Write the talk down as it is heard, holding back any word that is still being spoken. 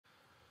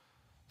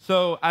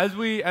So as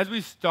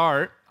we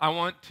start, I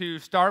want to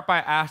start by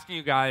asking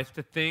you guys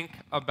to think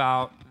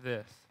about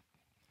this.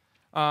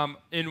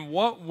 In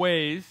what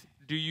ways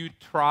do you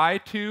try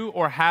to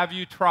or have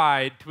you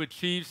tried to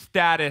achieve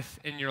status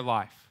in your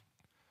life?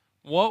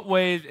 What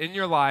ways in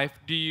your life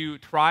do you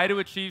try to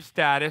achieve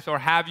status or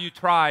have you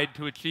tried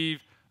to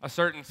achieve a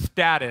certain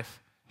status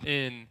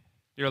in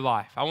your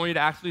life? I want you to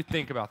actually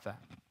think about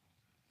that.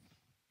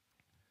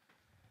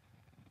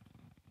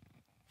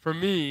 For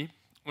me,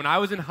 when I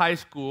was in high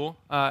school,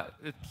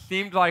 it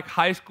seemed like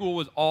high school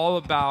was all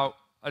about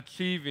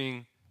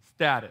achieving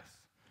status.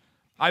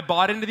 I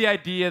bought into the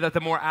idea that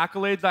the more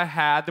accolades I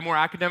had, the more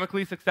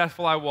academically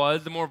successful I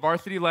was, the more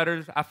varsity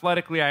letters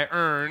athletically I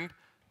earned,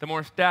 the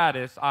more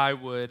status I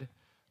would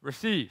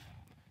receive.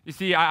 You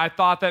see, I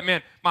thought that,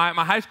 man,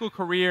 my high school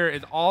career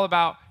is all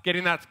about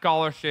getting that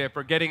scholarship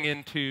or getting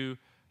into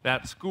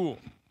that school.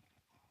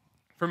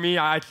 For me,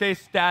 I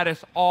chased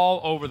status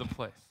all over the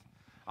place.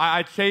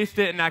 I chased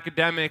it in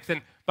academics,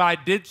 but I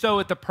did so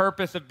with the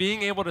purpose of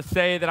being able to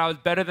say that I was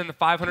better than the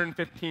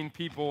 515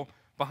 people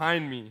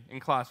behind me in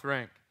class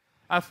rank.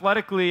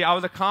 Athletically, I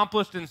was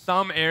accomplished in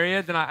some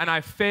areas, and I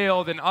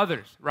failed in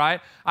others,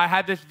 right? I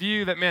had this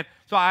view that, man,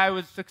 so I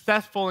was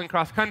successful in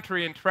cross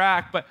country and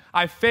track, but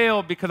I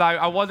failed because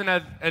I wasn't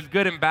as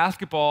good in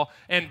basketball,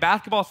 and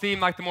basketball seemed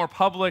like the more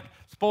public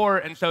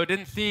sport, and so it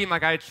didn't seem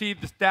like I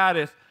achieved the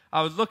status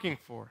I was looking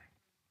for.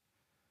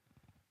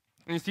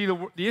 And you see,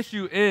 the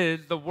issue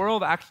is the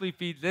world actually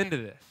feeds into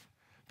this,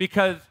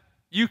 because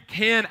you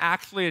can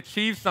actually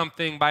achieve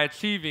something by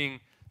achieving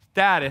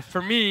status.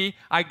 For me,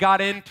 I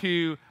got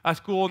into a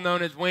school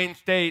known as Wayne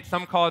State.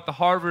 Some call it the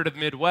Harvard of the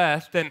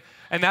Midwest, and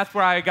that's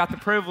where I got the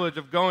privilege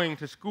of going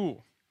to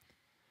school.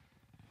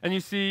 And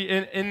you see,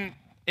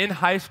 in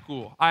high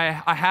school, I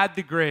had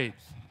the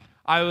grades.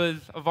 I was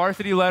a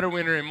varsity letter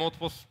winner in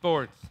multiple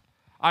sports.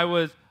 I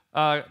was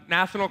a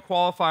national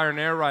qualifier in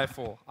air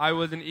rifle. I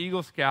was an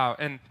Eagle Scout,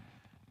 and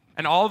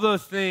all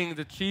those things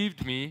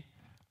achieved me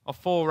a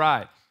full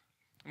ride,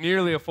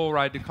 nearly a full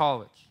ride to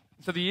college.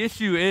 So the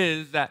issue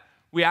is that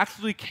we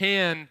actually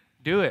can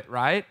do it,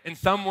 right? In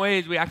some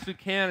ways, we actually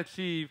can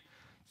achieve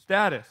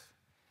status.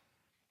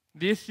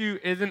 The issue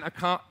isn't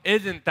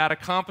that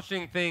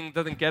accomplishing things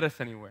doesn't get us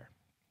anywhere.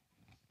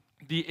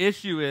 The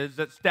issue is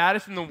that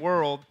status in the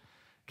world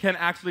can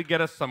actually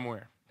get us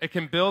somewhere. It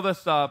can build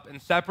us up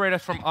and separate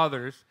us from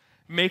others,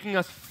 making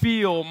us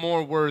feel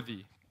more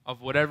worthy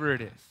of whatever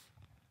it is,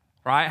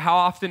 right? How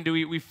often do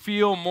we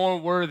feel more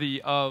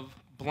worthy of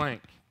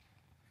blank?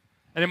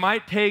 And it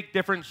might take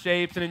different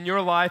shapes, and in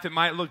your life, it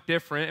might look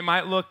different. It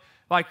might look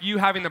like you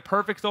having the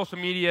perfect social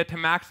media to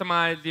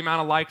maximize the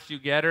amount of likes you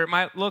get, or it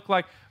might look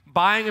like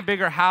buying a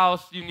bigger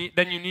house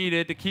than you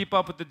needed to keep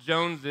up with the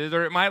Joneses,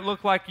 or it might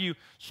look like you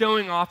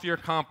showing off your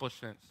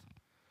accomplishments.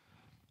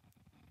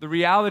 The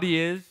reality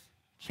is,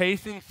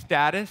 chasing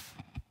status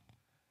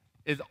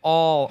is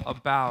all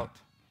about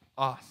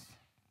us,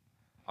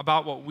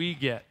 about what we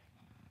get,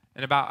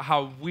 and about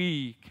how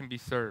we can be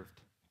served.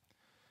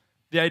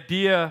 The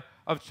idea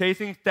of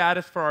chasing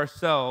status for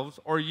ourselves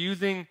or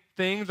using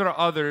things or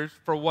others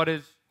for what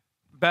is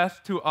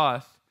best to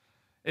us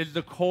is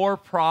the core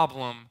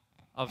problem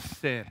of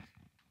sin.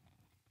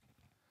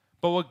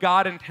 But what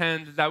God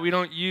intends is that we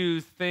don't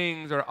use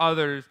things or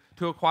others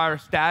to acquire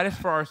status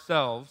for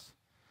ourselves,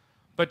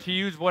 but to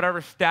use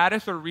whatever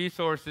status or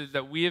resources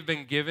that we have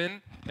been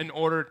given in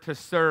order to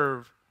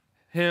serve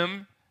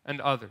Him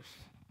and others.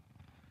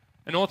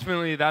 And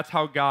ultimately, that's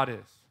how God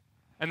is.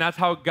 And that's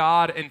how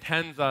God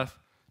intends us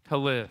to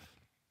live.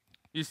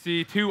 You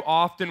see, too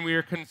often we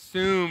are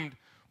consumed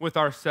with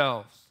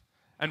ourselves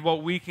and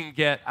what we can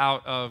get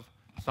out of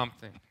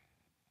something.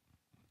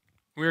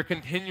 We are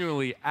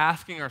continually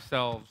asking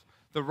ourselves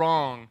the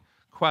wrong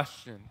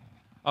question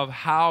of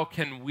how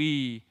can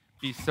we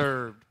be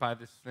served by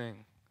this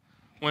thing,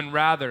 when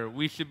rather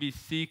we should be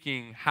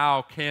seeking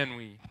how can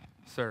we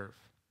serve.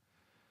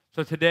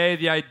 So today,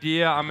 the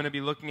idea I'm going to be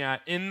looking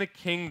at, in the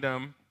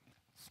kingdom,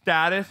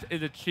 status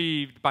is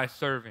achieved by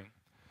serving.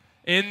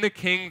 In the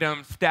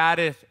kingdom,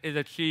 status is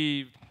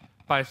achieved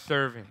by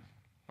serving.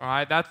 All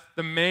right, that's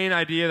the main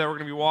idea that we're going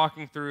to be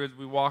walking through as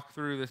we walk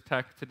through this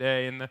text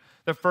today. And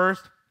the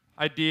first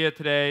idea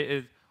today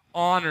is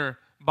honor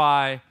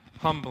by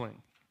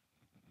humbling.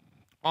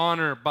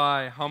 Honor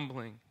by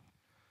humbling.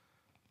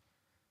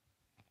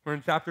 We're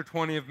in chapter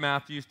 20 of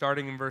Matthew,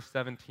 starting in verse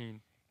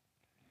 17.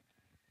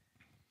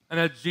 And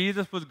as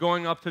Jesus was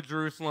going up to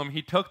Jerusalem,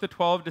 he took the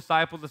 12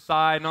 disciples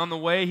aside, and on the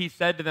way he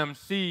said to them,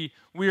 "See,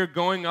 we are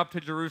going up to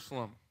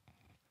Jerusalem,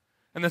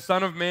 and the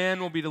Son of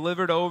Man will be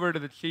delivered over to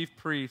the chief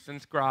priests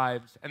and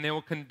scribes, and they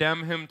will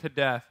condemn him to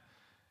death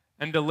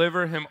and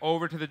deliver him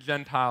over to the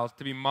Gentiles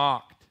to be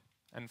mocked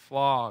and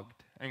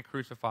flogged and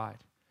crucified.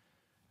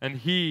 And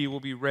he will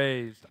be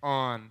raised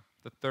on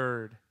the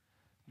third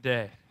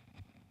day."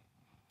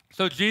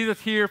 So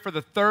Jesus here, for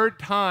the third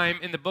time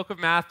in the book of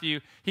Matthew,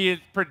 he is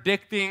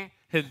predicting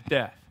his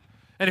death.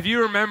 And if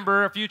you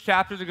remember a few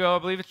chapters ago, I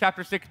believe it's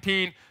chapter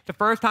 16, the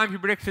first time he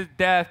predicts his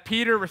death,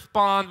 Peter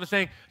responds with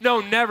saying,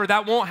 "No, never,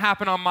 that won't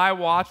happen on my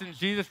watch." And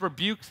Jesus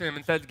rebukes him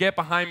and says, "Get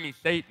behind me,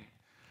 Satan."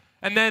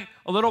 And then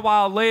a little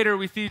while later,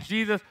 we see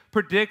Jesus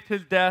predict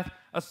his death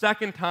a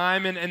second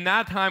time. And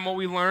that time, what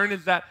we learn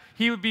is that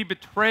he would be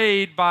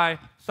betrayed by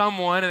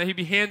someone and that he'd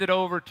be handed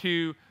over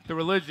to the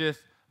religious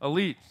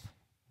elites.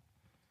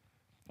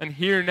 And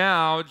here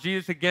now,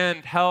 Jesus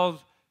again tells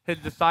his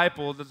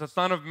disciples that the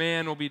Son of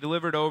Man will be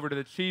delivered over to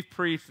the chief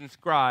priests and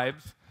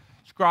scribes.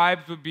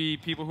 Scribes would be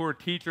people who were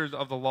teachers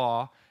of the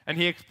law. And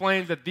he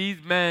explains that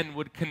these men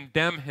would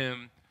condemn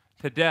him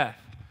to death.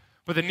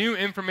 But the new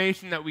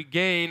information that we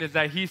gain is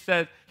that he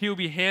says he will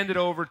be handed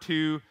over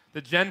to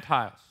the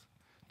Gentiles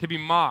to be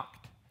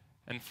mocked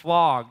and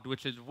flogged,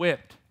 which is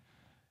whipped,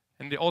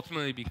 and to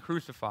ultimately be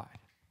crucified.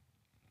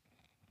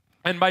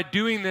 And by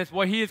doing this,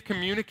 what he is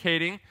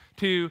communicating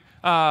to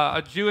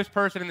a Jewish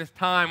person in this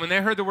time, when they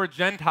heard the word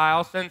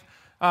Gentile, since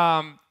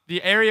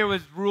the area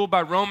was ruled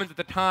by Romans at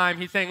the time,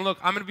 he's saying, look,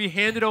 I'm going to be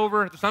handed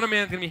over, the Son of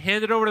Man is going to be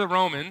handed over to the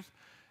Romans,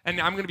 and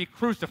I'm going to be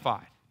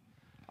crucified.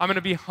 I'm going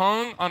to be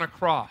hung on a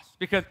cross,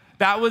 because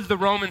that was the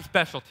Roman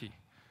specialty.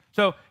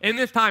 So in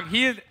this time,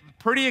 he is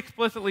pretty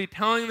explicitly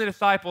telling the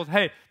disciples,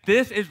 hey,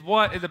 this is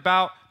what is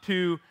about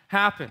to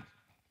happen.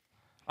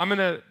 I'm going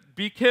to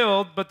be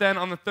killed, but then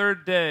on the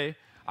third day,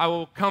 I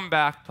will come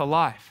back to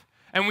life.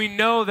 And we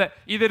know that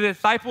either the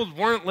disciples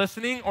weren't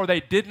listening or they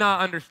did not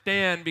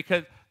understand,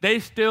 because they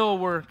still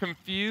were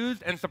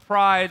confused and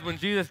surprised when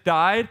Jesus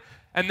died,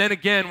 and then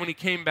again when he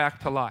came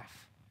back to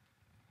life.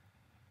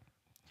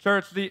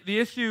 Church, the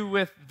issue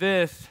with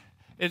this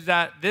is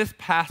that this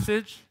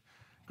passage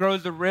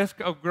grows the risk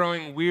of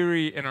growing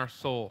weary in our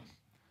soul.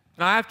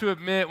 And I have to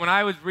admit, when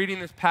I was reading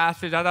this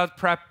passage, as I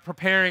was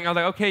preparing, I was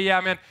like, okay, yeah,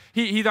 man,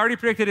 he's already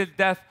predicted his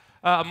death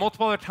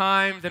multiple other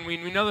times, and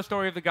we know the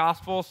story of the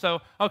gospel,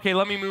 so, okay,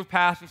 let me move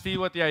past and see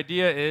what the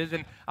idea is.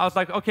 And I was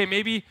like, okay,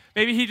 maybe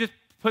he just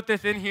put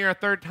this in here a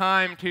third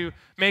time to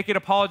make it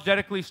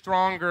apologetically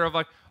stronger of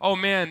like, oh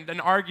man, an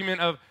argument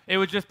of it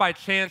was just by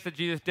chance that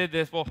Jesus did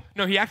this. Well,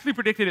 no, he actually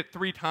predicted it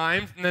 3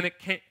 times, and then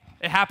it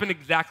happened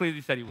exactly as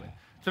he said he would.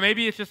 So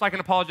maybe it's just like an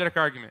apologetic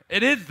argument.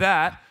 It is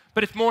that,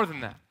 but it's more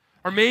than that.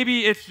 Or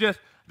maybe it's just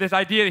this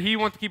idea that he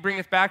wants to keep bringing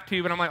us back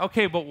to, but I'm like,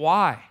 okay, but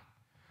why?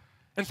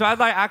 And so as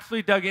I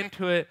actually dug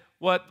into it,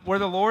 where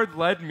the Lord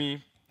led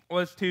me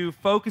was to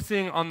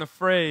focusing on the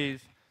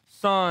phrase,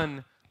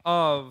 Son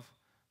of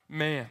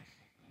Man.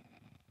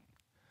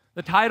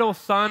 The title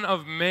Son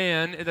of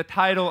Man is a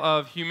title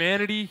of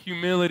humanity,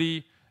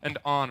 humility, and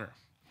honor.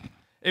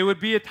 It would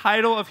be a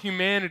title of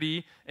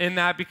humanity in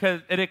that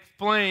because it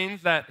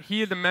explains that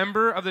he is a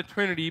member of the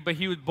Trinity, but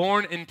he was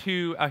born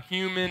into a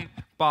human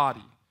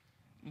body,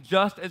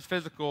 just as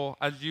physical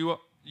as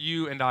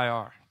you and I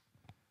are.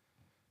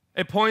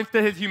 It points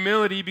to his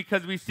humility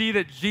because we see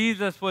that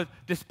Jesus was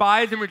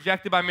despised and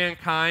rejected by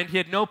mankind. He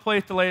had no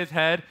place to lay his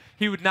head.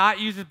 He would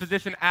not use his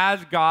position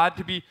as God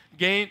to be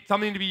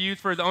something to be used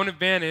for his own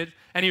advantage,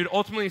 and he would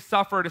ultimately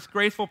suffer a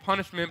disgraceful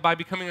punishment by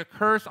becoming a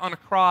curse on a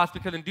cross,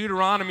 because in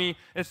Deuteronomy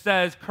it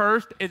says,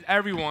 "Cursed is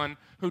everyone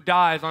who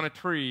dies on a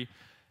tree."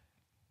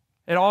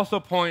 It also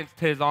points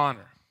to his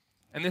honor.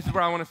 And this is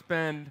where I want to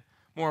spend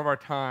more of our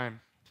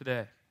time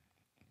today.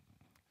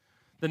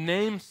 The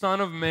name Son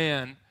of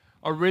Man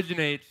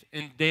originates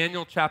in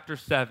Daniel chapter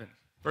 7,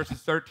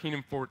 verses 13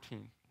 and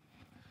 14.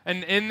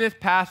 And in this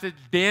passage,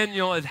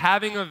 Daniel is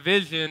having a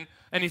vision,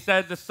 and he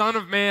says, the Son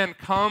of Man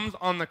comes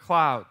on the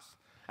clouds,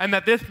 and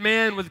that this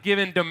man was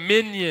given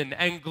dominion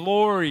and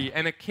glory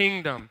and a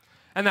kingdom,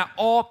 and that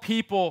all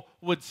people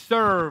would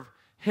serve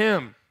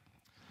him.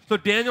 So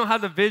Daniel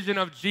has a vision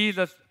of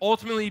Jesus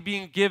ultimately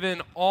being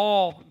given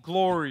all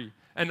glory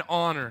and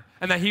honor,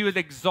 and that he was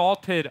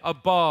exalted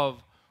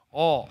above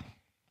all.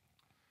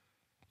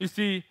 You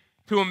see,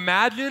 to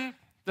imagine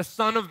the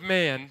Son of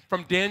Man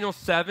from Daniel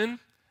 7,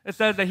 it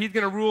says that he's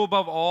going to rule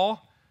above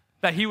all,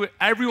 that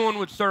everyone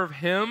would serve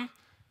him.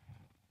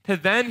 To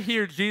then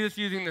hear Jesus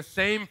using the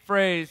same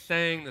phrase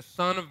saying the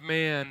Son of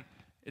Man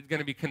is going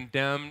to be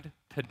condemned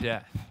to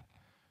death.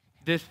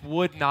 This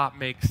would not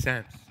make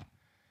sense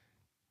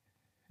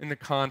in the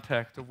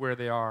context of where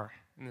they are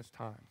in this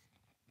time.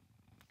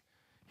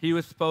 He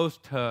was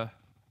supposed to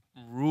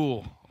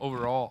rule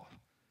over all.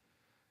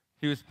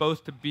 He was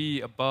supposed to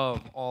be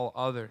above all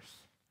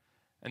others.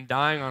 And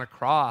dying on a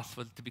cross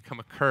was to become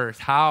a curse.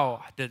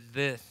 How does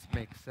this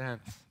make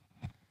sense?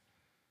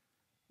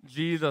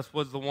 Jesus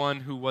was the one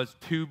who was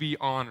to be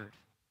honored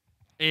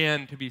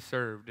and to be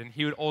served, and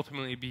he would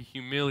ultimately be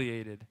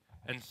humiliated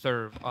and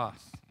serve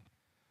us.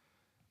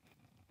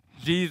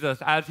 Jesus,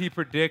 as he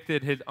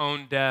predicted his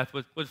own death,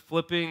 was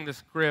flipping the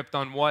script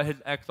on what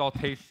his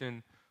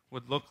exaltation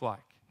would look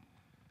like,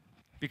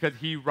 because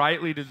he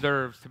rightly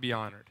deserves to be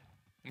honored,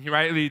 and he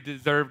rightly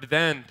deserved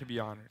then to be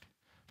honored.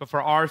 But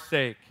for our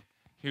sake,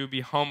 he would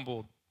be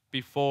humbled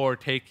before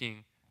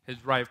taking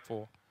his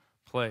rightful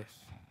place.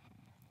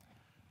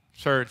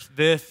 Church,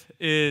 this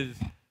is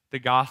the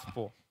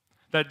gospel.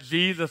 That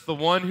Jesus, the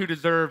one who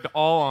deserved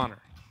all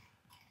honor,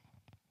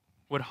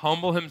 would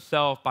humble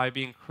himself by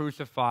being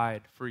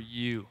crucified for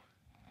you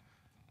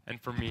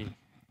and for me.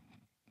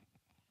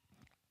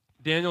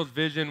 Daniel's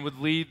vision would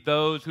lead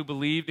those who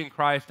believed in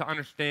Christ to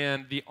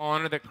understand the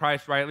honor that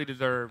Christ rightly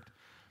deserved,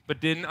 but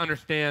didn't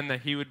understand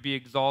that he would be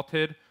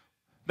exalted,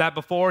 that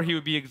before he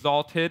would be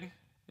exalted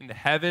into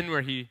heaven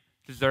where he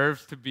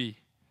deserves to be,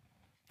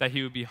 that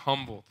he would be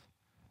humbled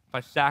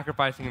by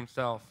sacrificing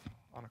himself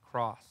on a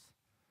cross.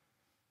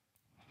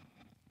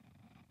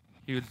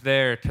 He was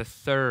there to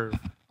serve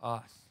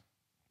us.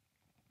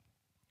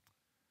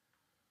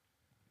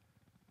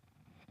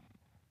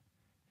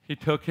 He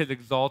took his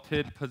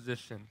exalted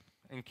position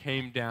and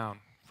came down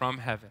from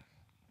heaven,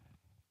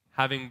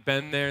 having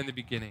been there in the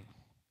beginning,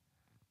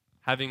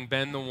 having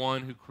been the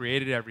one who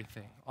created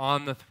everything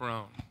on the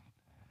throne.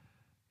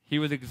 He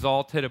was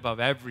exalted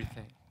above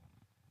everything,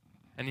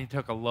 and he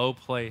took a low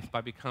place by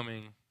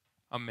becoming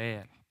a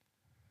man.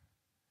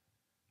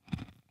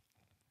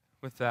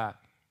 With that,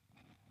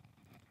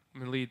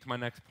 I'm going to lead to my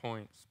next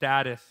point.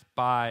 Status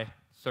by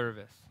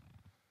service.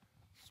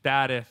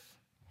 Status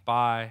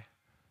by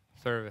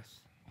service.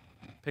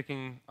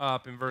 Picking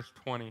up in verse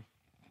 20.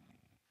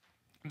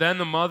 Then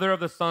the mother of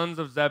the sons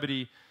of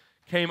Zebedee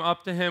came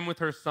up to him with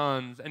her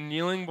sons, and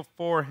kneeling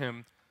before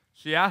him,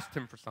 she asked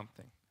him for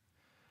something.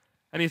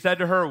 And he said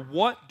to her,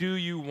 "What do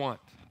you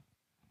want?"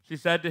 She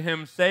said to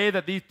him, "Say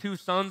that these 2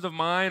 sons of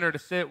mine are to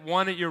sit,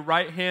 one at your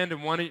right hand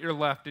and one at your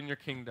left in your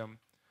kingdom."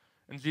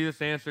 And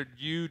Jesus answered,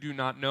 "You do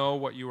not know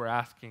what you are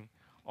asking.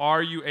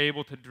 Are you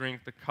able to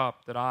drink the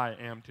cup that I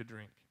am to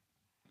drink?"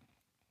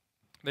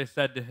 They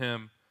said to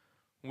him,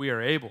 "We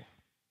are able."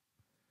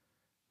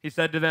 He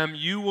said to them,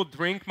 "You will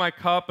drink my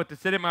cup, but to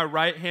sit at my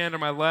right hand or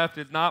my left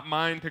is not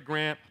mine to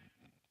grant,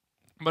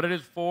 but it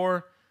is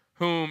for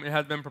whom it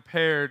has been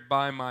prepared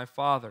by my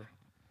Father."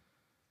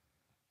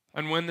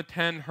 And when the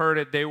 10 heard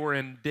it, they were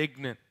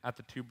indignant at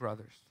the 2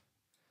 brothers.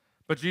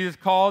 But Jesus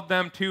called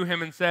them to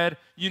him and said,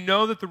 "You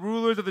know that the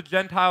rulers of the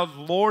Gentiles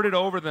lord it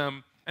over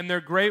them, and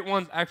their great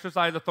ones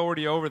exercise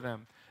authority over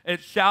them.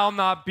 It shall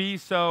not be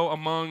so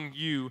among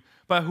you,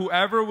 but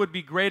whoever would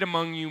be great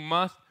among you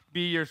must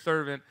be your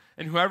servant,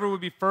 and whoever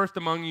would be first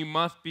among you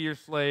must be your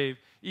slave,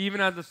 even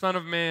as the Son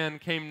of Man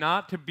came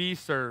not to be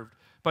served,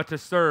 but to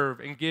serve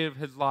and give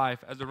his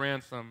life as a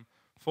ransom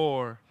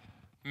for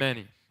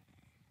many."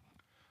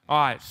 All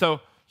right,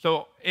 so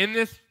in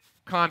this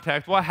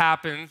context, what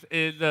happens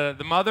is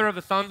the mother of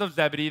the sons of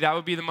Zebedee, that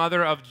would be the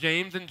mother of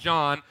James and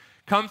John,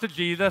 comes to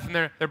Jesus, and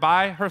they're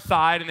by her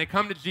side, and they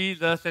come to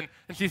Jesus, and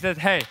she says,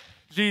 "Hey,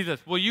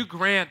 Jesus, will you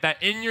grant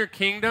that in your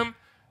kingdom,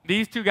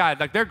 these 2 guys,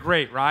 like they're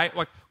great, right?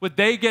 Like, would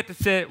they get to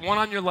sit one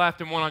on your left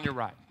and one on your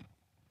right?"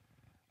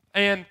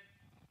 And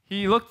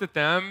he looks at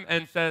them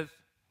and says,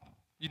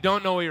 "You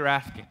don't know what you're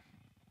asking.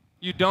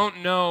 You don't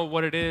know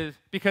what it is."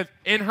 Because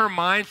in her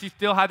mind, she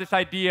still had this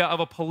idea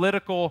of a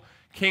political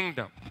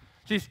kingdom.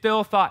 She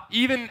still thought,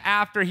 even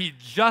after he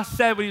just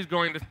said what he was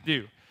going to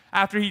do,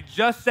 after he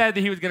just said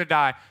that he was going to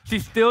die, she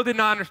still did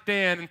not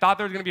understand and thought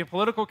there was going to be a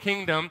political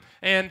kingdom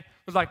and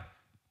was like,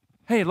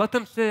 "Hey, let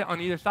them sit on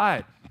either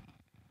side."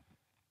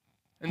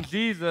 And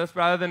Jesus,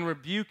 rather than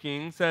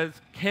rebuking,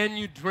 says, "Can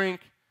you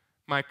drink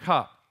my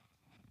cup?"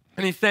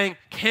 And he's saying,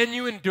 can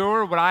you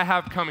endure what I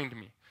have coming to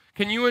me?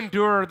 Can you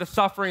endure the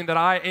suffering that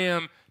I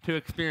am to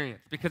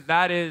experience? Because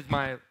that is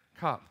my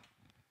cup.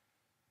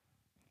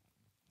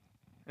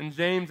 And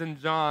James and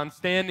John,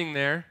 standing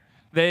there,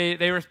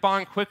 they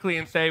respond quickly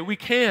and say, "We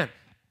can."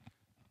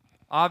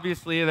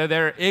 Obviously,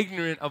 they're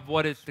ignorant of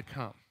what is to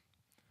come.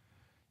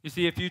 You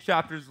see, a few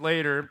chapters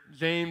later,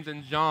 James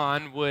and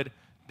John would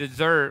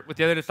desert, with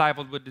the other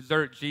disciples, would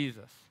desert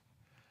Jesus.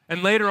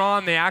 And later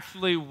on, they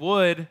actually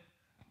would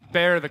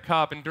bear the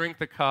cup and drink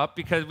the cup,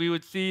 because we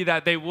would see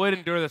that they would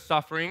endure the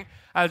suffering,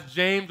 as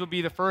James would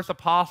be the first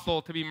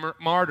apostle to be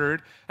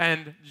martyred,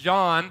 and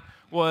John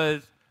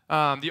was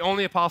the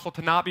only apostle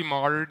to not be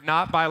martyred,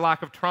 not by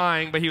lack of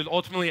trying, but he was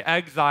ultimately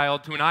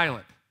exiled to an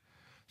island.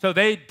 So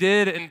they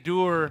did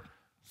endure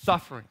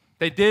suffering.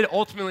 They did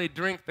ultimately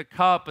drink the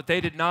cup, but they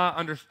did not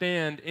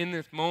understand in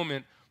this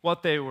moment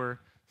what they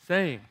were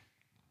saying.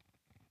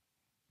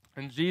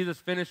 And Jesus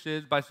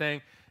finishes by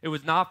saying it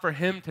was not for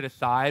him to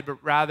decide,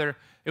 but rather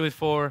it was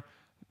for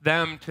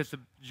them to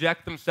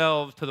subject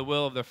themselves to the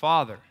will of their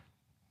Father,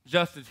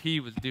 just as he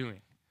was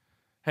doing.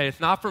 Hey,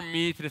 it's not for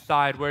me to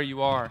decide where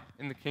you are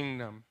in the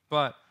kingdom,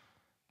 but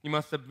you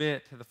must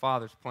submit to the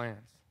Father's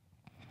plans.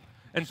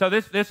 And so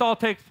this all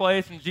takes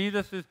place, and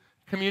Jesus is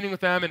communing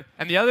with them,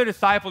 and the other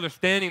disciples are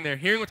standing there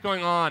hearing what's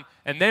going on,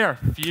 and they are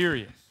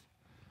furious.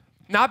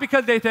 Not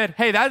because they said,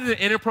 "Hey, that is an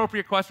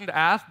inappropriate question to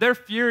ask." They're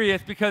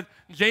furious because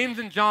James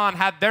and John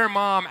had their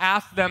mom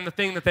ask them the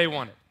thing that they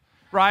wanted,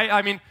 right?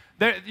 I mean,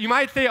 you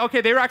might say,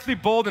 okay, they were actually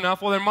bold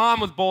enough. Well, their mom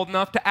was bold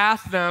enough to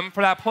ask them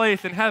for that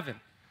place in heaven.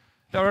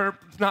 Or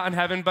it's not in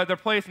heaven, but their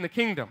place in the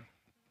kingdom.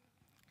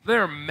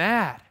 They're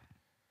mad.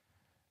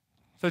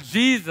 So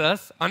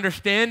Jesus,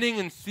 understanding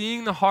and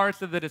seeing the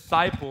hearts of the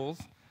disciples,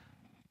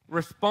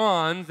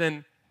 responds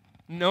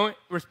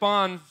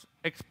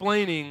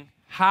explaining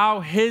how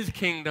his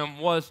kingdom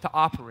was to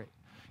operate.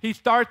 he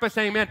starts by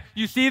saying, man,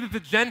 you see that the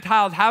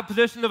Gentiles have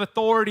positions of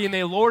authority and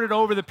they lord it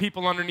over the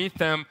people underneath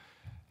them,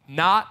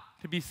 not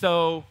to be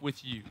so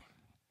with you.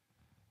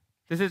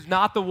 This is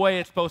not the way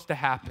it's supposed to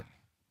happen.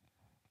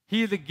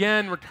 He is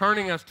again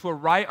returning us to a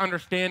right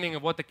understanding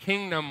of what the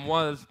kingdom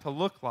was to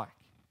look like.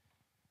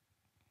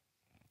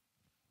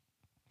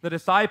 The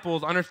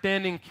disciples,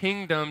 understanding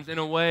kingdoms in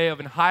a way of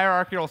a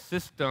hierarchical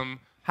system,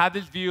 had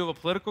this view of a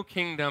political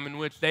kingdom in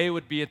which they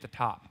would be at the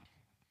top.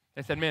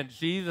 They said, man,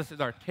 Jesus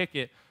is our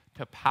ticket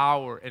to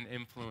power and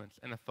influence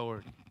and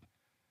authority.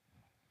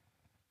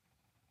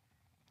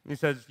 He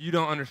says, you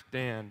don't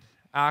understand.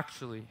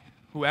 Actually,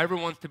 whoever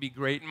wants to be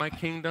great in my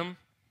kingdom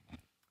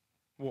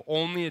will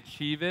only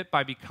achieve it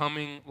by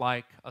becoming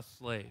like a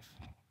slave,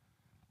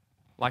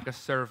 like a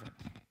servant.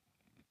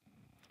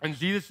 And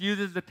Jesus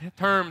uses the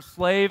term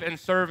slave and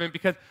servant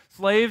because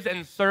slaves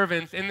and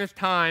servants in this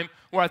time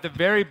were at the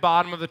very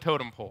bottom of the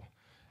totem pole.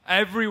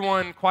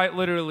 Everyone, quite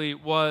literally,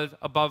 was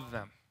above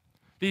them.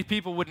 These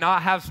people would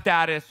not have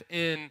status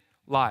in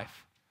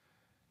life.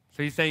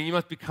 So he's saying you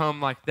must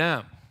become like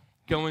them,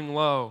 going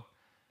low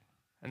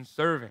and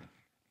serving.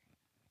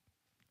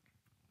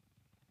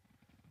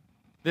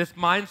 This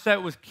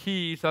mindset was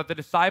key so that the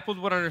disciples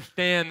would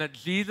understand that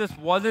Jesus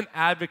wasn't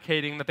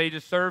advocating that they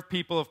just serve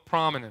people of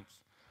prominence,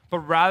 but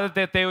rather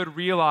that they would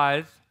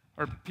realize,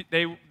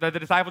 that the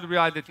disciples would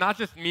realize it's not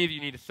just me that you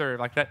need to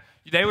serve, like that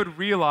they would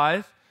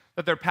realize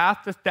that their path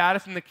to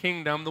status in the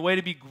kingdom, the way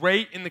to be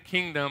great in the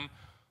kingdom,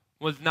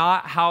 was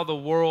not how the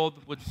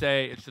world would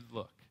say it should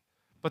look.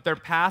 But their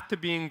path to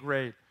being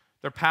great,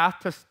 their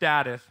path to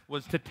status,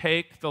 was to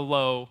take the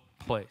low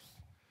place.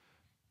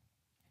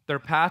 Their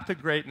path to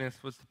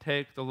greatness was to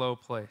take the low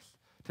place,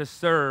 to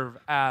serve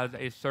as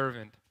a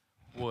servant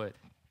would.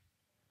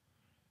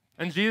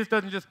 And Jesus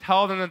doesn't just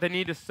tell them that they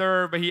need to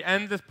serve, but he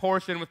ends this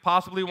portion with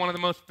possibly one of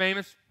the most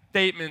famous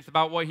statements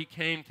about what he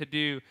came to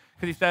do.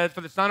 Because he says,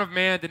 for the Son of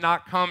Man did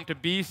not come to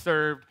be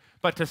served,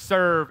 but to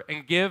serve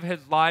and give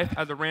his life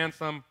as a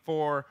ransom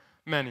for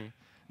many.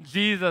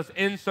 Jesus,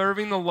 in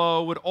serving the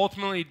low, would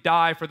ultimately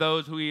die for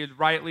those who he is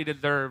rightly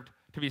deserved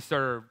to be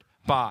served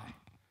by.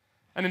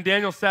 And in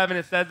Daniel 7,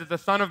 it says that the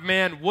Son of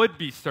Man would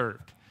be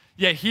served.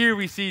 Yet here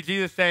we see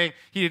Jesus saying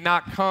he did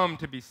not come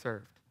to be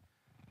served,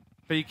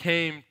 but he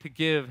came to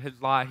give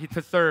his life,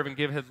 to serve and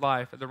give his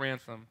life as a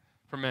ransom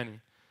for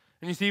many.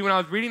 And you see, when I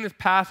was reading this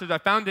passage, I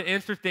found it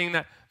interesting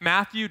that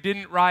Matthew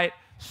didn't write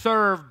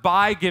serve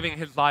by giving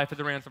his life as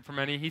a ransom for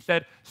many. He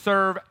said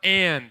serve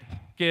and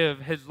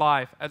give his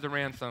life as a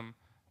ransom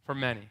for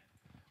many.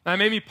 Now, it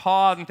made me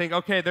pause and think,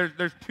 okay,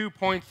 there's 2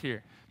 points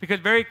here. Because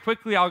very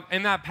quickly,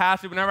 in that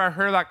passage, whenever I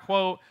heard that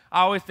quote,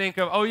 I always think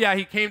of, oh yeah,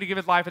 he came to give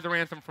his life as a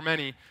ransom for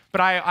many.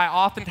 But I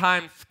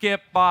oftentimes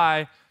skip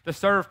by the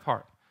serve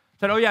part.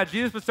 Said, oh yeah,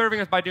 Jesus was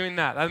serving us by doing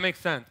that. That makes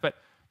sense. But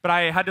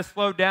I had to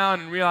slow down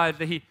and realize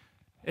that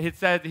it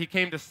said that he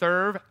came to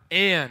serve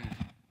and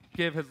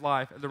give his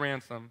life as a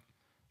ransom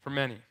for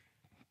many.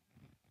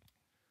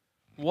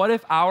 What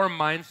if our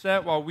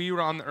mindset while we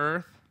were on the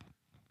earth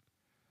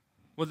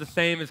was the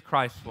same as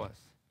Christ was?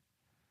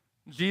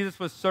 Jesus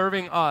was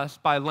serving us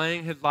by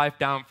laying his life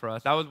down for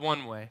us. That was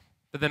one way.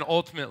 But then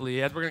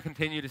ultimately, as we're going to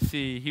continue to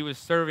see, he was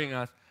serving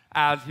us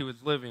as he was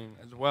living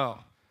as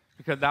well,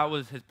 because that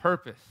was his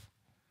purpose.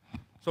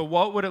 So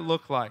what would it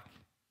look like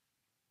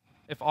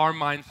if our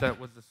mindset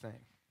was the same?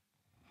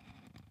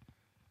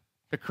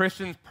 The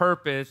Christian's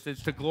purpose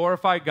is to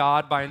glorify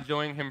God by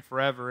enjoying him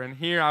forever. And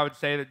here I would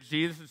say that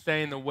Jesus is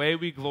saying the way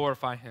we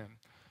glorify him,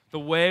 the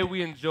way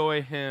we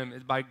enjoy him,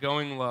 is by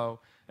going low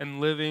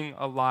and living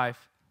a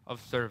life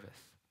of service.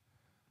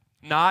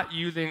 Not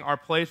using our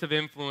place of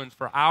influence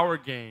for our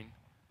gain,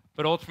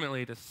 but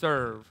ultimately to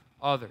serve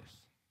others.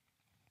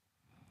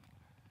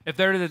 If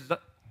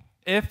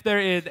there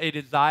is a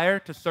desire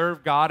to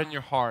serve God in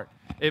your heart,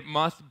 it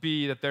must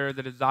be that there is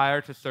a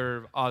desire to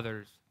serve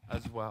others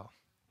as well.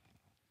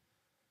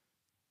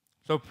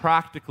 So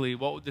practically,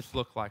 what would this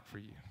look like for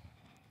you?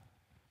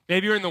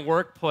 Maybe you're in the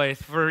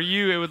workplace. For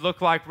you, it would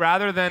look like,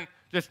 rather than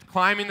just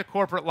climbing the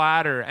corporate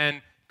ladder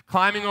and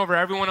climbing over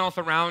everyone else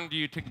around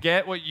you to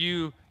get what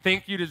you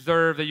think you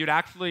deserve, that you'd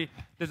actually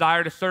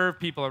desire to serve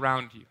people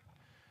around you.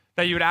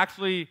 That you would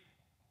actually,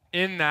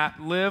 in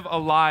that, live a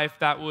life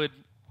that would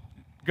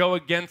go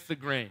against the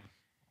grain.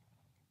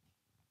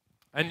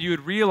 And you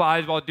would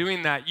realize while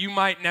doing that, you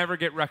might never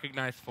get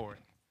recognized for it.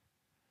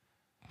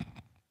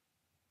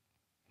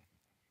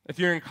 If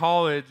you're in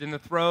college, in the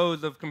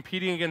throes of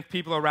competing against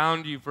people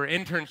around you for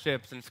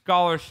internships and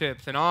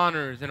scholarships and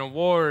honors and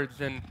awards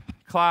and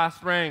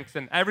class ranks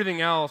and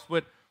everything else,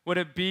 would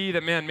it be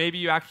that, man, maybe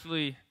you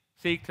actually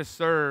seek to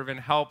serve and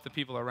help the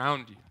people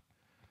around you?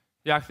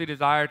 You actually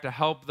desire to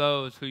help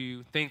those who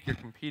you think you're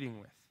competing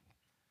with.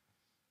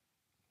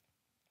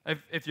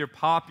 If you're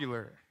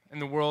popular in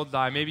the world's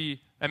eye, maybe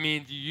that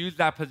means you use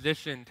that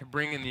position to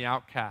bring in the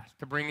outcast,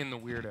 to bring in the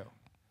weirdo.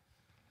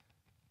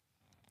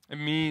 It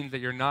means that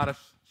you're not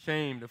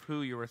ashamed of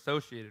who you're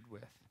associated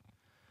with.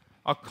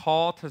 A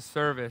call to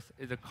service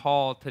is a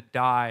call to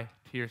die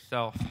to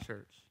yourself,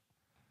 church.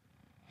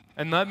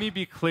 And let me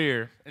be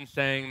clear in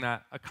saying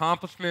that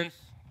accomplishments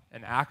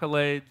and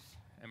accolades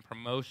and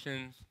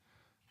promotions,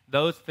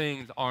 those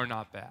things are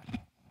not bad.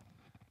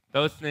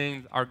 Those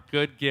things are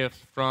good gifts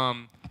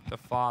from the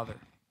Father.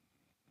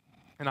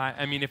 And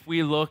I mean, if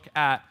we look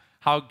at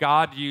how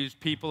God used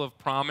people of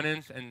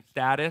prominence and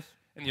status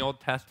in the Old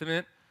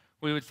Testament,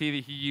 we would see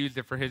that he used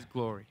it for his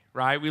glory,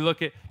 right? We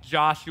look at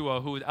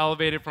Joshua, who was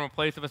elevated from a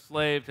place of a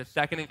slave to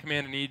second in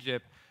command in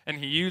Egypt, and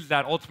he used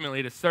that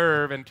ultimately to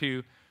serve and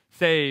to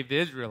save the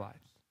Israelites.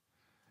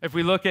 If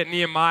we look at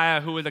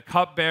Nehemiah, who was a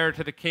cupbearer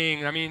to the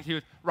king, that means he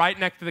was right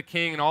next to the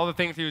king and all the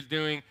things he was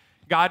doing,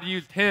 God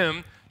used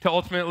him to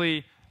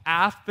ultimately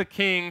ask the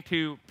king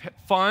to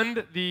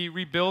fund the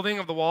rebuilding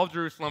of the wall of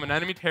Jerusalem in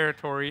enemy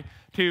territory,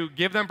 to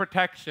give them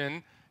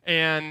protection,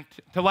 and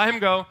to let him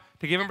go,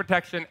 to give him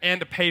protection, and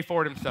to pay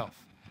for it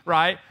himself,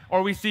 right?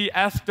 Or we see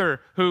Esther,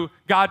 who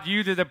God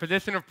uses a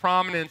position of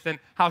prominence and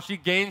how she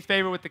gains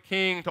favor with the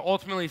king to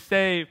ultimately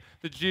save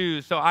the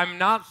Jews. So I'm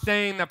not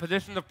saying that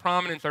positions of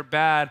prominence are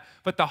bad,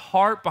 but the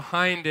heart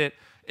behind it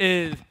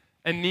is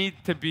and needs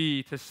to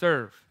be to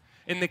serve.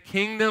 In the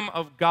kingdom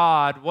of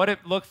God, what it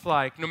looks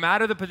like, no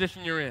matter the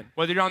position you're in,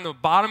 whether you're on the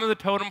bottom of the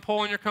totem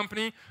pole in your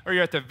company or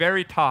you're at the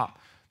very top,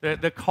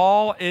 the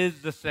call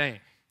is the same.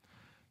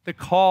 The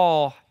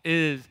call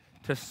is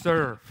to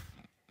serve.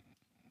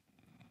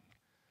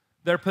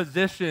 Our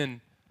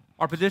position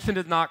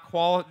does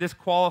not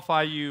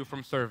disqualify you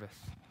from service.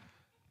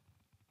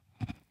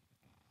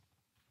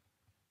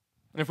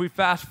 And if we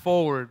fast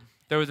forward,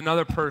 there was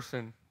another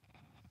person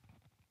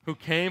who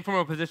came from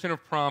a position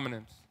of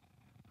prominence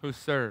who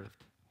served.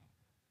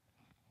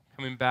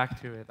 Coming back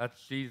to it, that's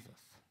Jesus.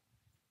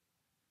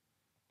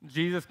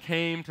 Jesus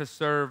came to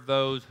serve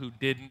those who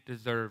didn't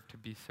deserve to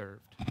be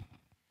served.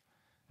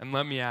 And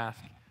let me ask,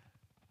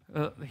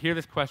 hear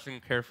this question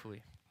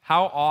carefully.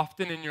 How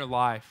often in your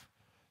life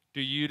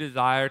do you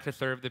desire to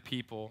serve the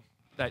people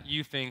that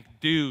you think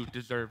do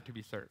deserve to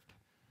be served?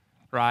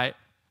 Right?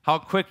 How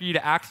quick are you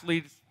to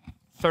actually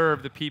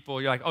serve the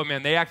people you're like, oh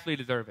man, they actually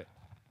deserve it?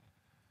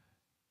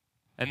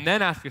 And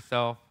then ask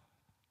yourself,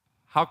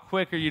 how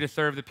quick are you to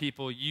serve the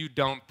people you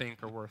don't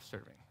think are worth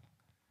serving?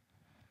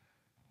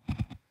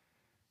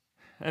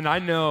 And I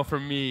know for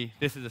me,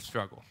 this is a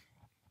struggle.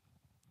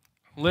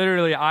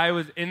 Literally, I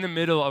was in the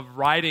middle of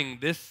writing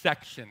this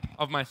section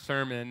of my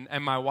sermon,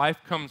 and my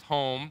wife comes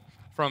home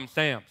from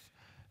Sam's.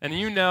 And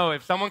you know,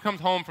 if someone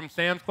comes home from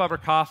Sam's Club or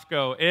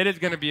Costco, it is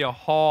going to be a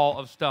haul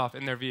of stuff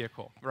in their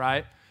vehicle,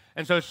 right?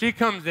 And so she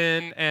comes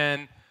in,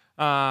 and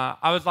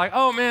I was like,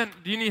 oh man,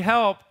 do you need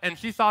help? And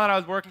she saw that I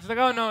was working. She's like,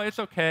 oh no, it's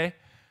okay.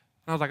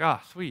 And I was like, oh,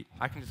 sweet,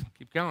 I can just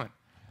keep going.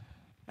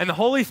 And the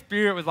Holy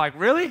Spirit was like,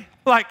 really?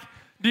 Like,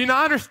 do you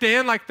not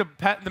understand, like,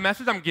 the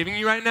message I'm giving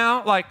you right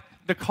now? Like,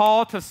 the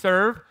call to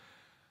serve?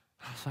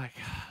 I was like,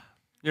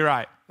 you're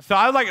right. So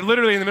I was, like,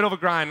 literally in the middle of a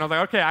grind. I was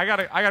like, okay, I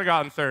gotta go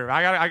out and serve.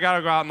 I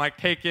gotta go out and, like,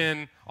 take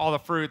in all the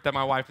fruit that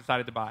my wife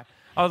decided to buy.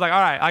 I was like,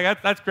 all right,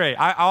 that's great.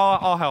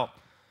 I'll help.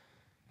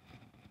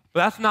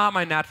 But that's not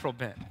my natural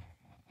bent.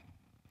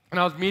 And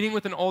I was meeting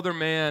with an older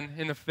man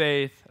in the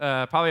faith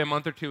probably a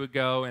month or two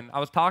ago, and I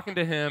was talking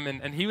to him,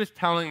 and he was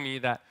telling me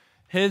that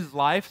his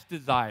life's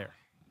desire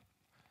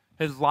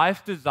is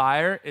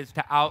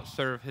to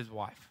outserve his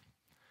wife.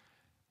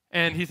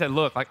 And he said,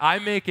 look, like, I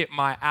make it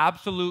my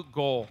absolute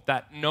goal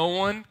that no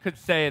one could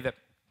say that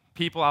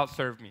people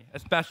outserve me,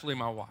 especially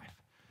my wife.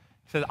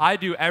 He said, I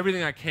do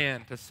everything I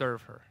can to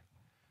serve her.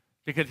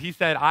 Because he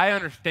said, I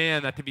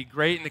understand that to be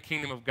great in the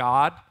kingdom of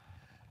God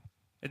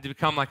is to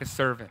become like a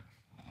servant,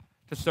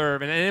 to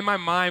serve. And in my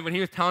mind, when he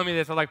was telling me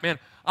this, I was like, man,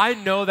 I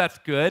know that's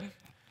good,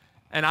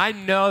 and I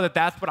know that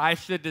that's what I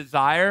should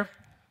desire.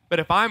 But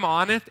if I'm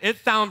honest, it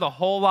sounds a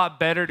whole lot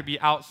better to be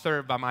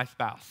outserved by my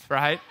spouse,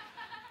 right?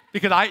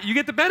 Because you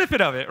get the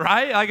benefit of it,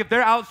 right? Like, if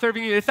they're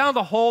outserving you, it sounds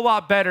a whole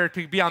lot better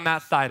to be on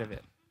that side of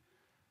it.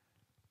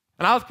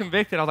 And I was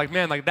convicted. I was like,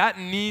 man, like, that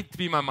needs to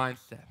be my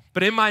mindset.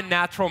 But in my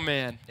natural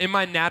man, in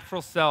my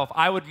natural self,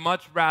 I would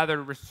much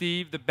rather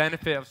receive the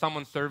benefit of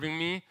someone serving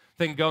me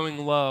than going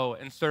low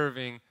and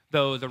serving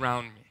those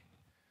around me.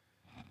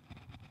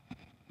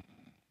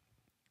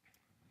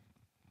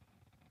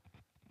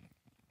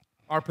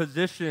 Our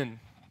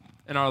position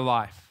in our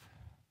life,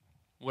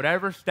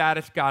 whatever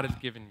status God has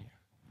given you,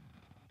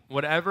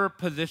 whatever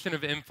position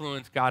of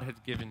influence God has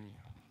given you,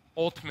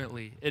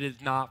 ultimately, it is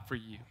not for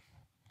you.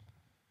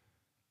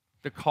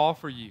 The call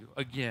for you,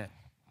 again,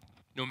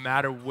 no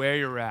matter where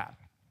you're at,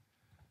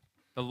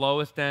 the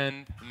lowest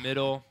end, the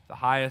middle, the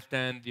highest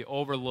end, the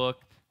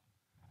overlooked,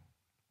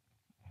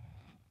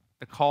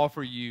 the call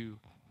for you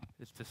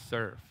is to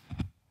serve.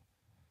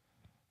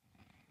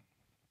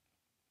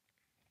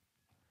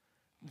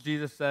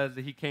 Jesus says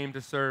that he came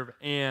to serve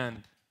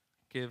and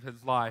give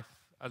his life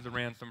as a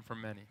ransom for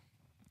many.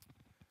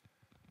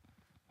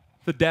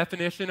 The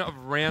definition of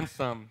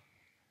ransom,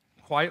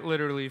 quite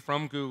literally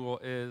from Google,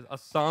 is a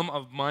sum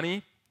of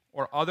money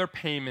or other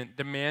payment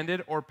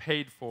demanded or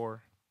paid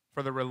for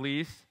the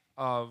release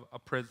of a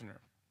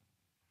prisoner.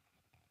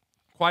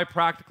 Quite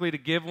practically, to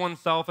give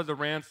oneself as a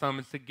ransom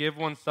is to give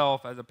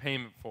oneself as a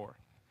payment for.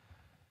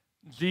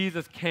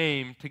 Jesus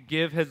came to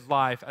give his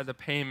life as a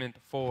payment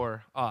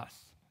for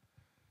us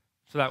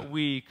so that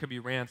we could be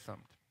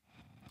ransomed.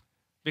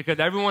 Because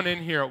everyone in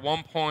here at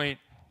one point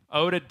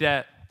owed a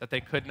debt that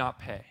they could not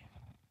pay.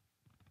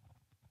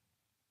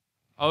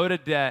 Owed a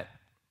debt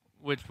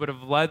which would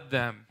have led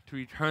them to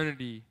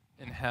eternity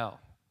in hell.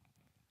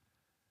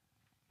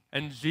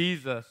 And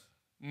Jesus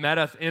met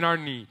us in our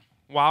need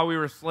while we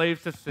were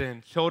slaves to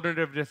sin, children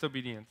of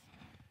disobedience,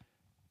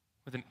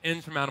 with an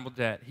insurmountable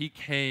debt. He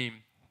came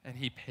and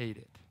he paid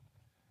it.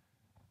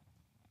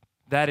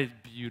 That is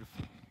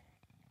beautiful.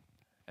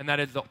 And that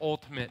is the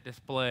ultimate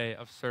display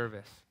of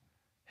service.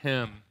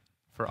 Him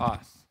for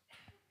us.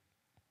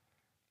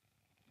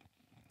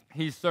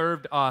 He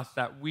served us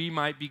that we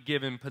might be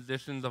given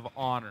positions of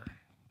honor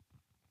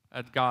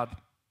as God's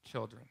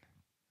children.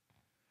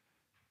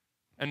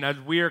 And as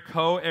we are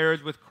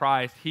co-heirs with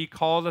Christ, he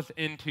calls us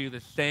into the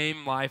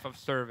same life of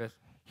service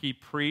he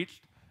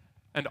preached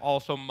and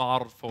also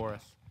modeled for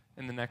us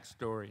in the next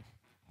story.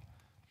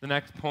 The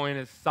next point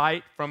is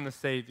sight from the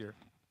Savior.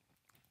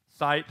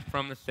 Sight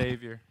from the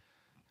Savior.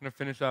 I'm going to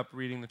finish up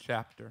reading the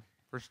chapter,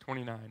 verse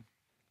 29.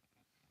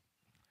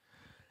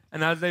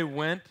 And as they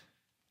went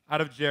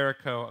out of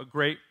Jericho, a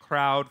great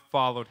crowd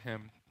followed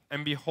him.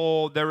 And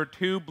behold, there were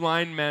two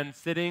blind men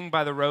sitting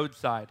by the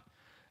roadside.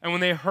 And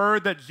when they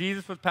heard that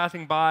Jesus was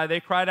passing by, they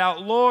cried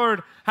out,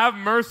 "Lord, have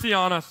mercy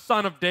on us,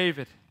 Son of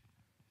David."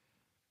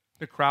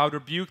 The crowd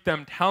rebuked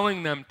them,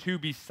 telling them to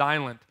be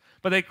silent.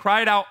 But they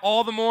cried out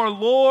all the more,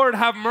 "Lord,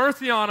 have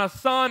mercy on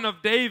us, Son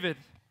of David."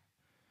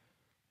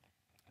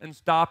 And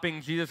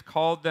stopping, Jesus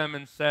called them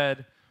and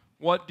said,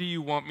 "What do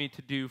you want me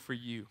to do for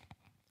you?"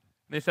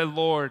 And they said,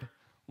 "Lord,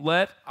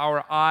 let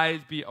our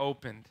eyes be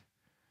opened."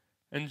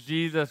 And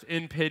Jesus,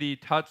 in pity,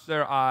 touched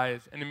their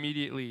eyes, and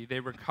immediately they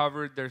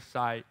recovered their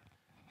sight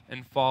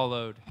and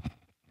followed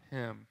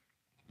him.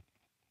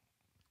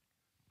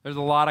 There's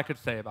a lot I could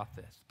say about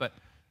this, but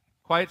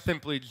quite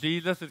simply,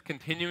 Jesus is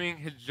continuing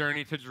his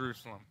journey to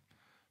Jerusalem,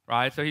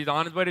 right? So he's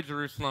on his way to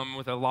Jerusalem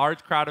with a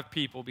large crowd of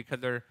people because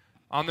they're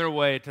on their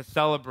way to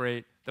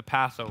celebrate the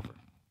Passover.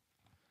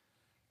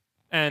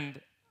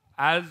 And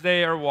as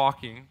they are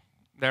walking,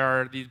 there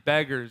are these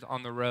beggars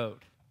on the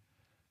road,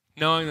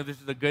 knowing that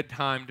this is a good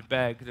time to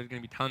beg because there's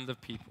going to be tons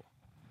of people.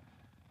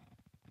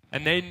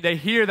 And they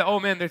hear that,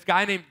 oh man, this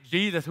guy named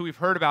Jesus who we've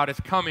heard about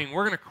is coming.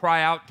 We're going to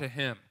cry out to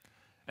him.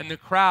 And the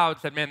crowd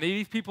said, man,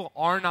 these people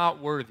are not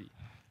worthy.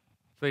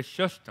 So they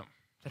shushed him.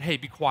 Said, hey,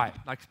 be quiet.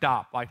 Like,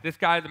 stop. Like, this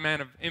guy's a man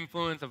of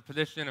influence, of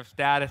position, of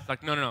status.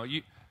 Like, no.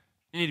 You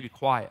need to be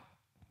quiet.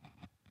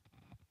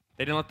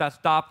 They didn't let that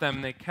stop them.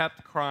 And they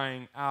kept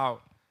crying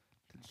out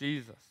to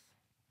Jesus.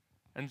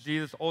 And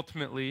Jesus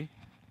ultimately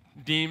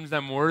deems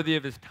them worthy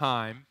of his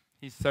time.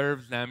 He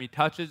serves them. He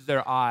touches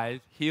their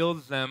eyes,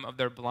 heals them of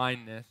their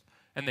blindness,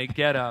 and they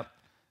get up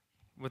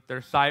with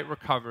their sight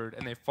recovered,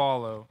 and they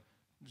follow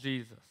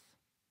Jesus.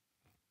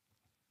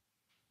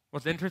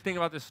 What's interesting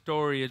about this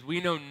story is we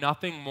know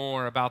nothing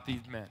more about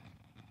these men.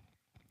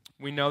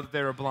 We know that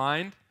they were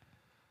blind.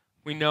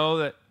 We know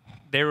that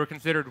they were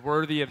considered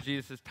worthy of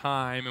Jesus'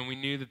 time, and we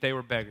knew that they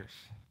were beggars.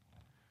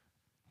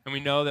 And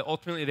we know that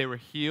ultimately they were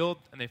healed,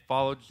 and they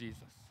followed Jesus.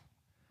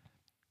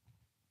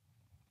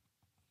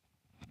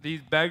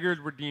 These beggars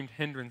were deemed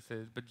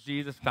hindrances, but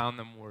Jesus found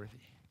them worthy.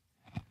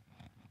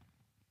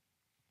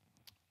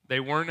 They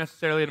weren't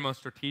necessarily the most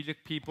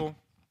strategic people,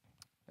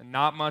 and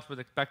not much was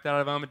expected out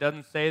of them. It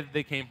doesn't say that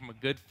they came from a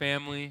good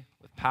family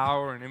with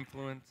power and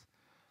influence,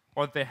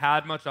 or that they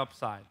had much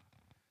upside.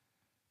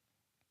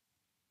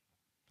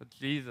 But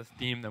Jesus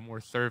deemed them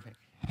worth serving.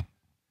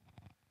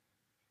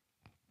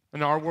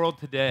 In our world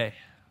today,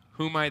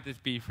 who might this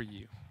be for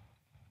you?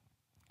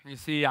 You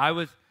see, I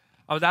was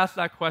asked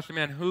that question,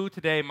 man, who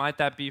today might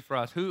that be for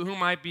us? Who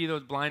might be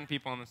those blind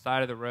people on the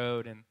side of the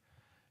road?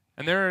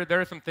 And there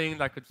are some things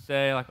I could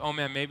say, like, oh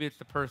man, maybe it's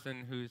the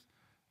person who's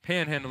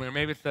panhandling, or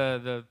maybe it's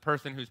the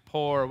person who's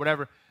poor, or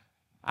whatever.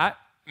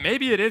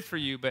 Maybe it is for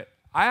you, but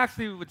I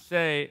actually would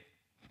say,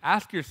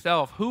 ask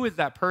yourself, who is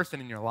that person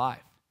in your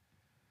life?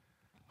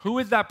 Who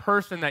is that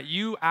person that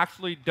you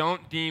actually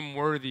don't deem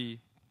worthy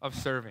of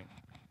serving?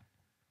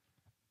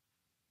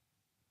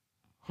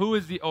 Who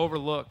is the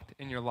overlooked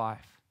in your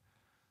life?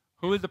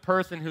 Who is the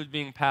person who's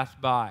being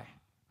passed by?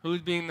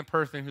 Who's being the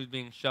person who's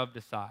being shoved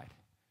aside?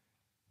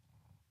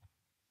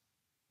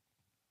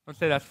 Let's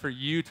say that's for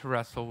you to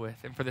wrestle with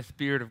and for the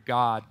Spirit of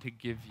God to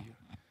give you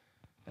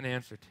an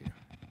answer to.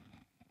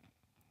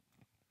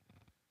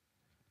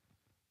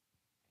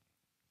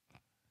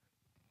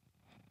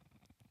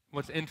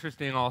 What's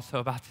interesting also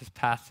about this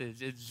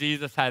passage is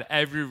Jesus had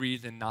every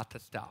reason not to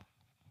stop.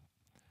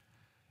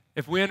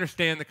 If we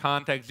understand the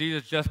context,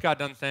 Jesus just got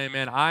done saying,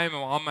 man, I am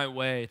on my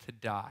way to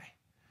die.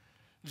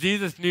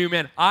 Jesus knew,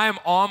 man, I am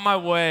on my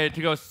way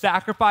to go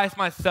sacrifice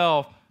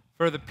myself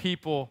for the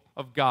people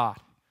of God.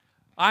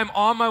 I'm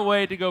on my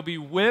way to go be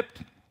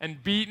whipped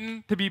and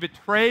beaten, to be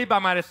betrayed by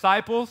my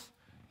disciples.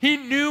 He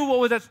knew what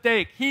was at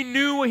stake. He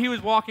knew what he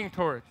was walking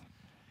towards.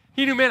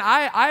 He knew, man,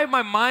 I have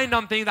my mind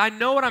on things. I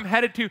know what I'm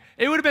headed to.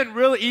 It would have been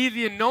real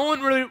easy, and no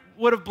one really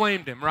would have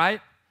blamed him, right?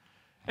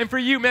 And for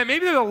you, man,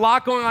 maybe there's a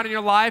lot going on in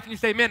your life, and you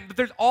say, man, but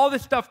there's all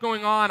this stuff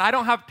going on. I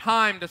don't have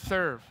time to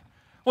serve.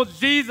 Well,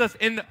 Jesus,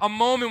 in a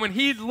moment when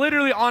he's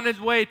literally on his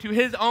way to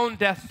his own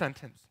death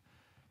sentence,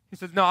 he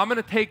says, no, I'm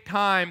going to take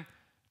time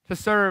to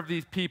serve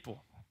these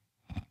people.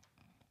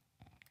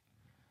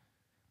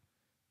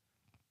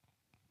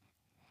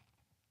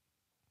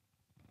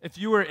 If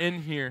you are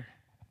in here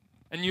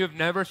and you have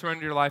never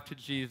surrendered your life to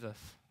Jesus,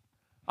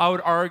 I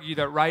would argue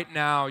that right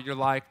now you're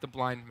like the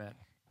blind men.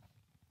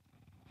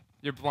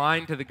 You're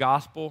blind to the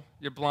gospel.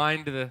 You're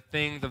blind to the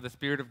things of the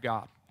Spirit of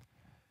God.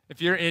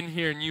 If you're in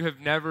here and you have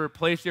never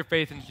placed your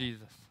faith in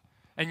Jesus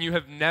and you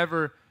have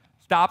never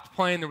stopped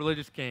playing the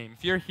religious game,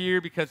 if you're here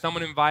because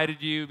someone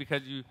invited you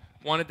because you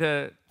wanted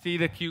to see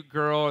the cute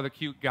girl or the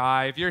cute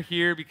guy, if you're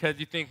here because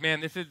you think, man,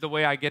 this is the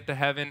way I get to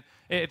heaven,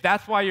 if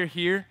that's why you're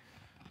here,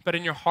 but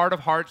in your heart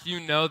of hearts,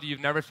 you know that you've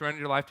never surrendered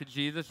your life to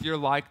Jesus, you're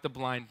like the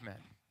blind men.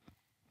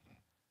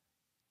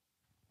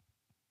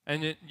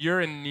 And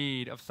you're in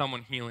need of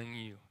someone healing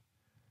you.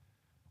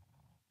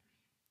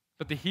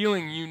 But the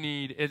healing you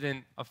need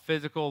isn't a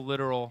physical,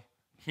 literal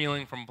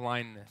healing from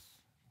blindness.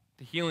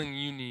 The healing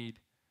you need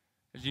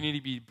is you need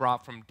to be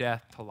brought from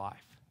death to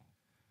life.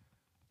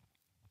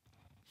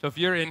 So if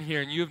you're in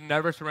here and you've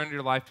never surrendered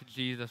your life to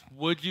Jesus,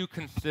 would you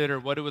consider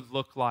what it would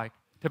look like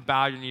to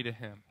bow your knee to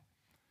him?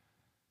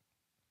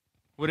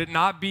 Would it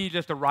not be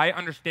just a right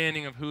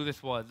understanding of who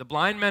this was? The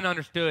blind men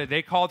understood.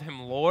 They called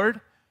him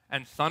Lord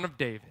and Son of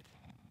David.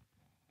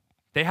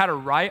 They had a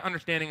right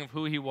understanding of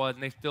who he was,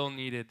 and they still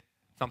needed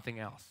something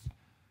else.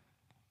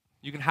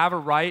 You can have a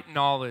right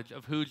knowledge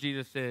of who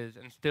Jesus is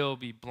and still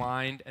be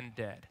blind and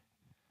dead.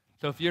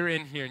 So if you're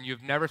in here and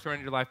you've never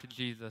surrendered your life to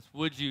Jesus,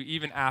 would you,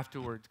 even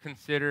afterwards,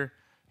 consider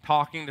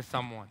talking to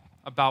someone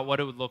about what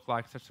it would look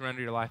like to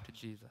surrender your life to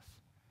Jesus?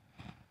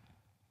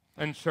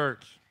 And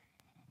church,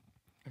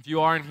 if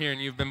you are in here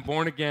and you've been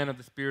born again of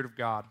the Spirit of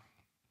God,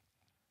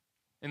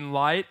 in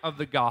light of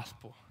the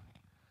gospel,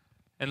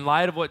 in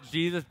light of what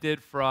Jesus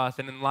did for us,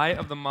 and in light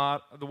of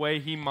the way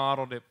he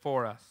modeled it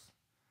for us,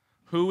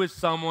 who is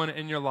someone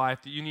in your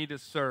life that you need to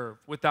serve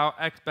without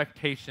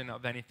expectation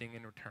of anything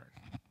in return?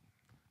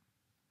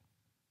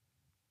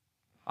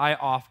 I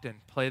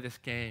often play this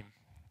game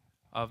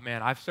of,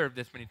 man, I've served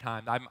this many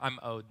times. I'm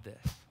owed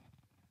this.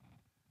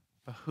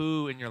 But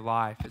who in your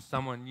life is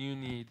someone you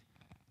need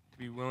to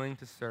be willing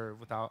to serve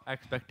without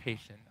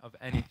expectation of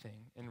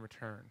anything in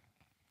return?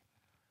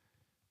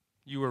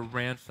 You were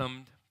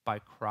ransomed by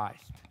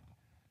Christ.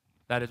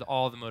 That is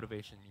all the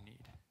motivation you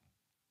need.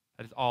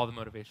 That is all the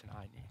motivation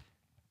I need.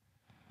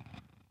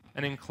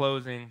 And in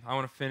closing, I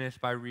want to finish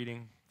by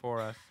reading for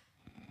us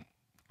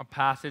a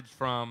passage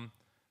from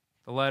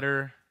the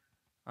letter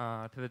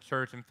to the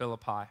church in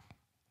Philippi.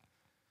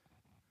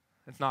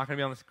 It's not going to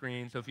be on the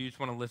screen, so if you just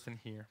want to listen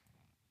here.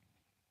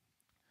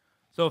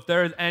 So if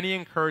there is any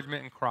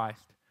encouragement in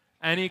Christ,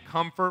 any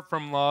comfort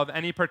from love,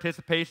 any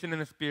participation in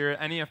the Spirit,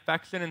 any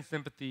affection and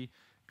sympathy,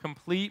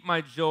 complete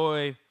my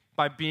joy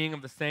by being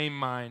of the same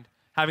mind,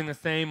 having the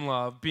same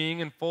love, being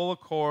in full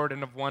accord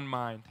and of one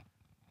mind.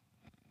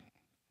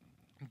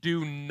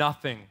 Do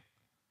nothing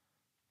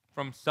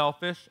from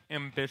selfish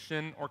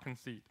ambition or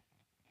conceit,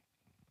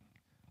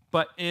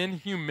 but in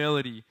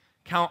humility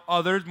count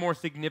others more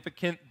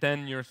significant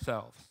than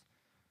yourselves.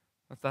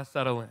 Let that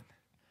settle in.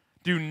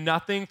 Do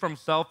nothing from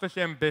selfish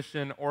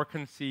ambition or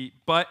conceit,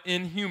 but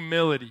in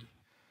humility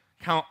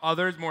count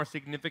others more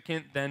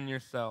significant than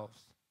yourselves.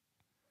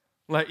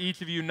 Let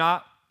each of you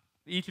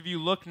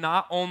look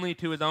not only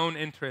to his own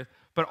interest,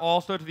 but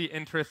also to the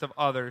interests of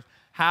others.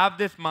 Have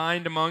this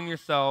mind among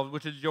yourselves,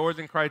 which is yours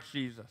in Christ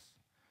Jesus,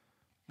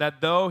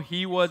 that though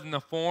he was in the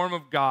form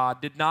of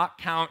God, did not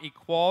count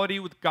equality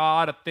with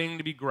God a thing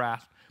to be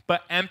grasped,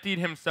 but emptied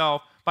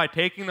himself by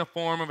taking the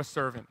form of a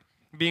servant.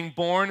 Being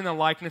born in the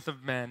likeness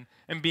of men,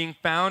 and being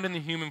found in the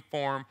human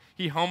form,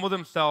 he humbled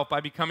himself by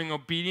becoming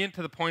obedient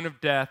to the point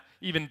of death,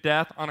 even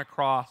death on a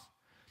cross.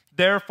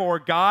 Therefore,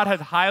 God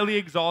has highly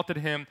exalted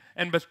him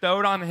and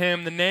bestowed on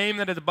him the name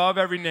that is above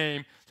every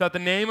name, so that the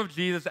name of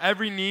Jesus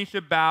every knee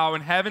should bow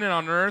in heaven and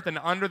on earth and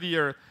under the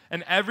earth,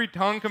 and every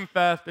tongue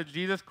confess that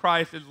Jesus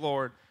Christ is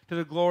Lord, to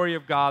the glory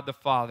of God the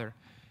Father.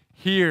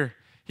 Here,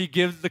 he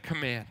gives the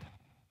command,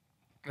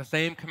 the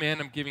same command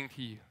I'm giving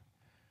to you.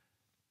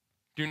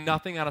 Do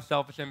nothing out of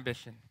selfish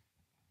ambition.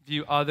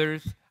 View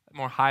others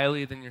more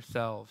highly than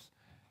yourselves.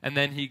 And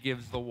then he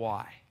gives the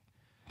why.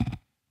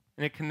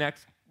 And it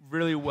connects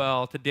really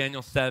well to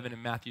Daniel 7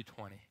 and Matthew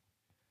 20.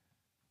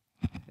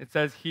 It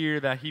says here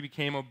that he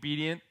became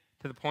obedient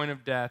to the point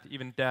of death,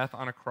 even death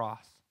on a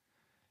cross.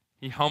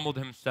 He humbled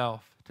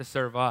himself to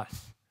serve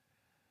us.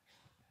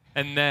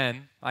 And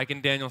then, like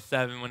in Daniel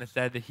 7, when it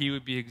said that he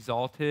would be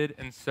exalted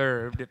and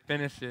served, it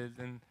finishes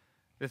in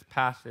this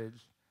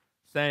passage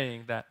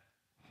saying that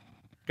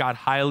God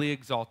highly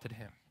exalted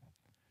him,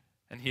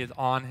 and he is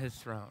on his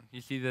throne.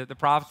 You see, the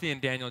prophecy in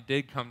Daniel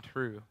did come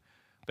true,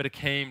 but it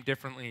came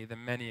differently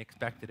than many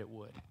expected it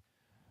would.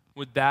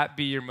 Would that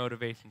be your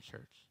motivation,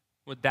 church?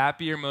 Would that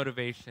be your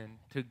motivation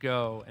to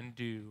go and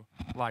do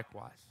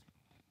likewise?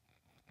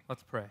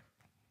 Let's pray.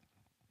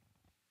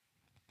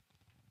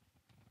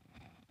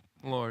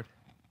 Lord.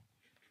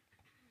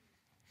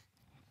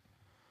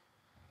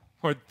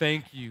 Lord,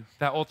 thank you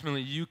that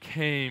ultimately you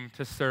came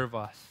to serve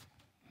us.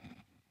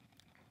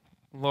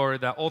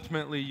 Lord, that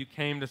ultimately you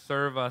came to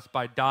serve us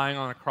by dying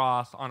on a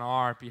cross on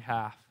our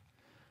behalf.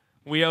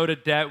 We owed a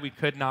debt we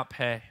could not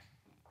pay.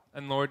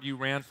 And Lord, you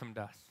ransomed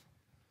us.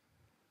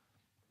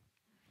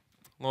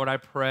 Lord, I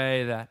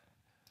pray that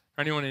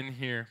for anyone in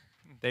here,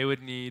 they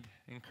would need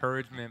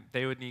encouragement.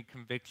 They would need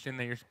conviction,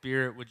 that your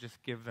Spirit would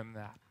just give them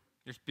that.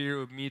 Your Spirit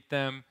would meet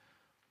them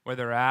where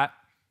they're at,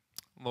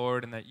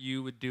 Lord, and that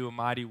you would do a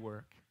mighty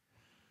work.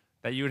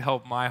 That you would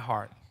help my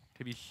heart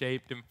to be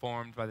shaped and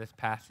formed by this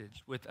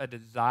passage with a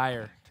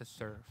desire to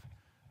serve.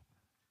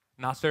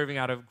 Not serving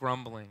out of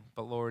grumbling,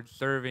 but Lord,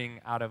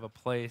 serving out of a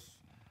place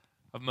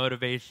of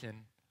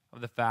motivation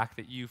of the fact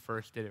that you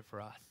first did it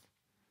for us.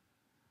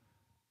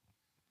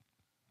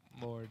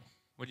 Lord,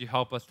 would you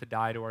help us to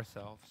die to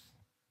ourselves?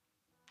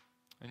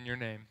 In your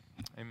name,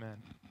 amen.